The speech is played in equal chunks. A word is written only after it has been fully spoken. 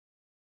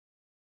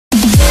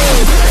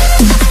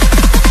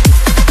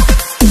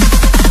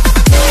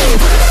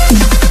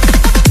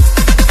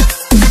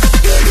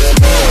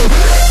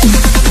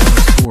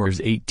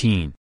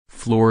18,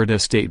 Florida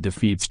State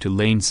defeats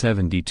Tulane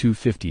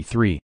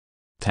 72-53.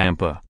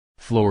 Tampa,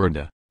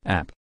 Florida,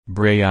 App.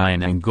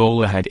 Braian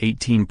Angola had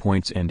 18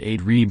 points and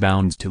 8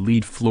 rebounds to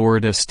lead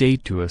Florida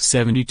State to a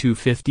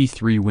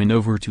 72-53 win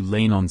over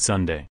Tulane on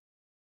Sunday.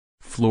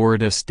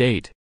 Florida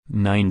State,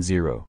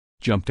 9-0,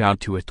 jumped out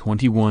to a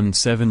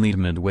 21-7 lead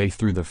midway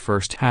through the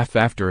first half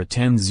after a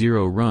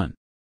 10-0 run.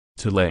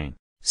 Tulane,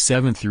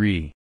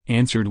 7-3,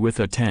 answered with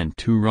a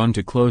 10-2 run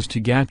to close the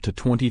gap to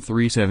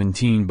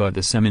 23-17, but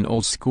the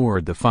Seminoles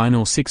scored the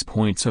final 6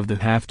 points of the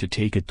half to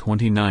take a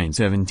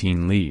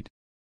 29-17 lead.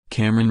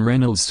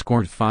 Reynolds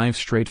scored 5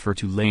 straight for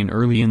Tulane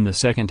early in the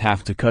second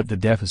half to cut the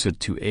deficit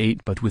to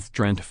 8, but with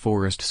Trent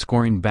Forrest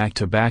scoring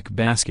back-to-back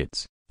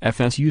baskets,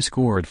 FSU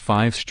scored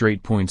 5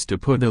 straight points to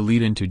put the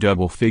lead into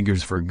double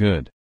figures for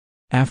good.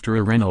 After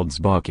a Reynolds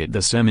bucket,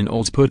 the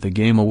Seminoles put the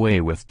game away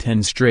with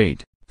 10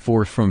 straight,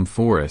 4 from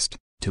Forrest,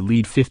 to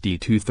lead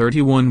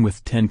 52-31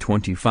 with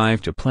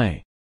 10:25 to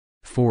play.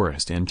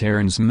 Forrest and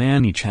Terance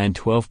Mann each had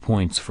 12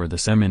 points for the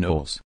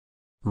Seminoles.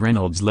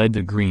 Reynolds led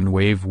the Green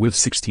Wave with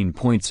 16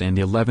 points and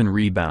 11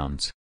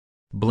 rebounds.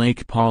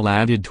 Blake Paul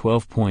added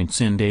 12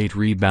 points and 8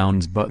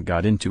 rebounds but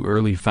got into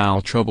early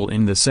foul trouble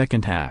in the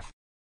second half.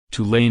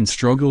 Tulane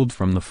struggled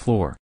from the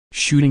floor,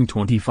 shooting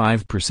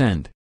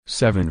 25%,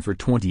 7 for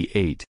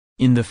 28,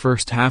 in the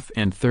first half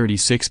and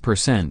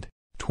 36%,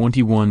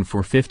 21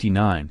 for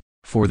 59,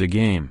 for the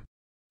game.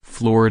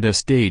 Florida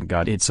State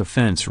got its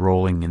offense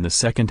rolling in the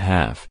second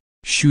half,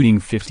 shooting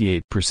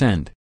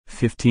 58%,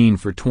 15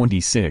 for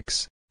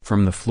 26,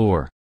 from the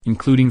floor,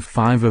 including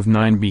 5 of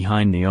 9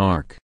 behind the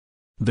arc.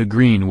 The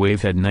Green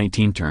Wave had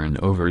 19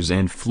 turnovers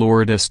and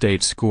Florida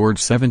State scored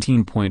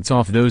 17 points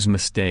off those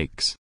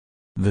mistakes.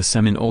 The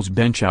Seminoles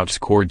bench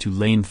outscored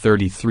Tulane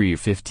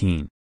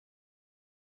 33-15.